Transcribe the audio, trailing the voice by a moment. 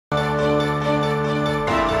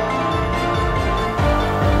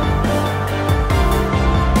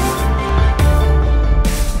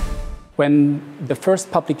when the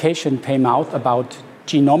first publication came out about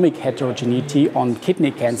genomic heterogeneity on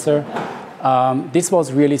kidney cancer, this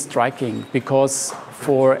was really striking because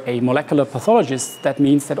for a molecular pathologist, that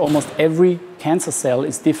means that almost every cancer cell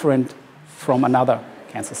is different from another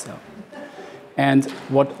cancer cell. And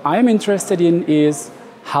what I'm interested in is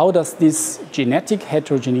how does this genetic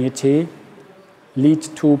heterogeneity lead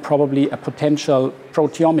to probably a potential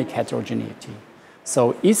proteomic heterogeneity?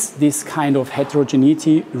 So is this kind of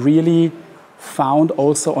heterogeneity really found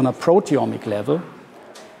also on a proteomic level?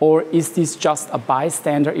 Or is this just a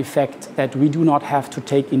bystander effect that we do not have to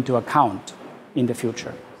take into account in the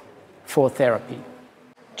future for therapy?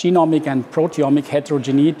 Genomic and proteomic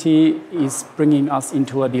heterogeneity is bringing us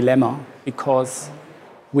into a dilemma because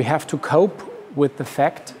we have to cope with the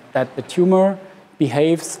fact that the tumor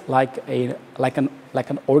behaves like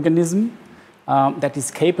an organism that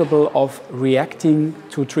is capable of reacting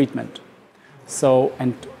to treatment. So,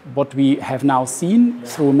 and what we have now seen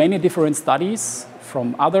through many different studies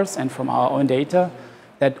from others and from our own data,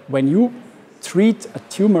 that when you treat a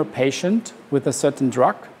tumor patient with a certain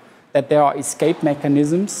drug, that there are escape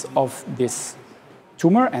mechanisms of this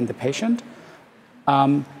tumor and the patient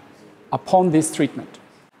upon this treatment.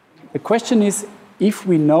 The question is, if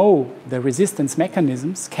we know the resistance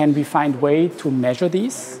mechanisms, can we find a way to measure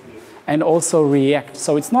these and also react?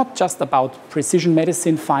 So it's not just about precision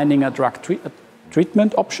medicine finding a drug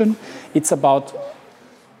treatment option, it's about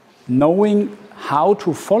knowing how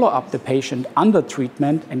to follow up the patient under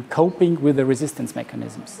treatment and coping with the resistance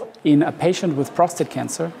mechanisms. In a patient with prostate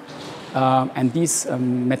cancer, and these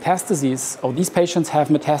metastases, or these patients have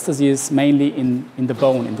metastases mainly in the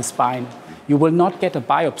bone, in the spine, you will not get a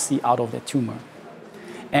biopsy out of the tumor.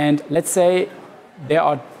 And let's say there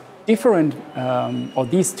are different, or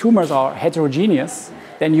these tumors are heterogeneous,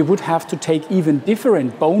 then you would have to take even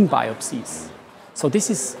different bone biopsies. So this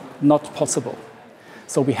is not possible.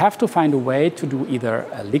 So we have to find a way to do either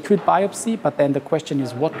a liquid biopsy, but then the question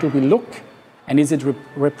is, what do we look, and is it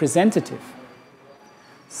representative?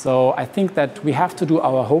 So I think that we have to do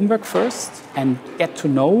our homework first and get to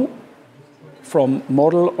know from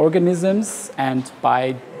model organisms, and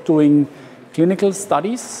by doing clinical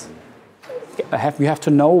studies, we have to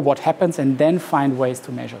know what happens and then find ways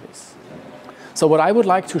to measure this. So what I would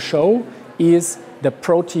like to show is the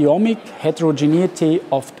proteomic heterogeneity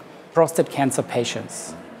of prostate cancer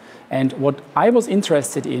patients. And what I was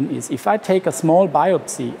interested in is, if I take a small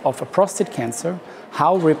biopsy of a prostate cancer,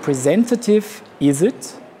 how representative is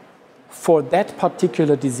it for that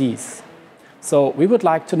particular disease? So we would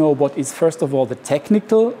like to know what is, first of all, the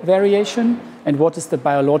technical variation and what is the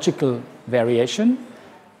biological variation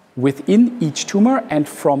within each tumor and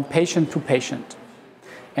from patient to patient.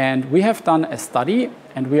 And we have done a study,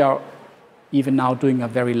 and we are even now doing a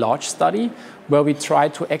very large study where we try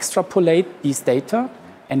to extrapolate these data.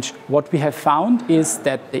 And what we have found is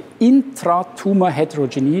that the intra-tumor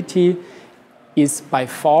heterogeneity is by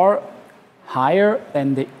far higher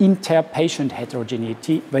than the inter-patient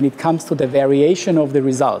heterogeneity when it comes to the variation of the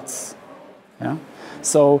results. Yeah?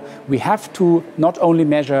 So we have to not only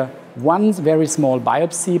measure one very small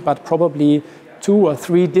biopsy, but probably 2 or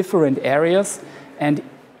 3 different areas, and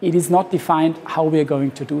it is not defined how we are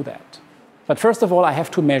going to do that. But first of all, I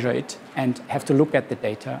have to measure it and have to look at the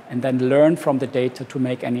data and then learn from the data to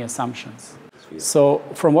make any assumptions. So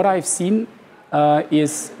from what I've seen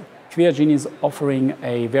is QIAGEN is offering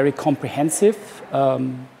a very comprehensive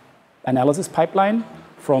analysis pipeline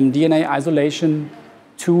from DNA isolation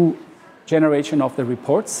to generation of the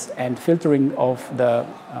reports and filtering of the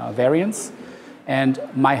variants. And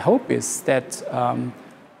my hope is that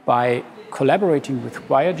by collaborating with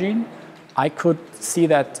QIAGEN, I could see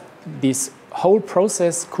that this whole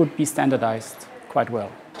process could be standardized quite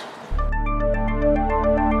well.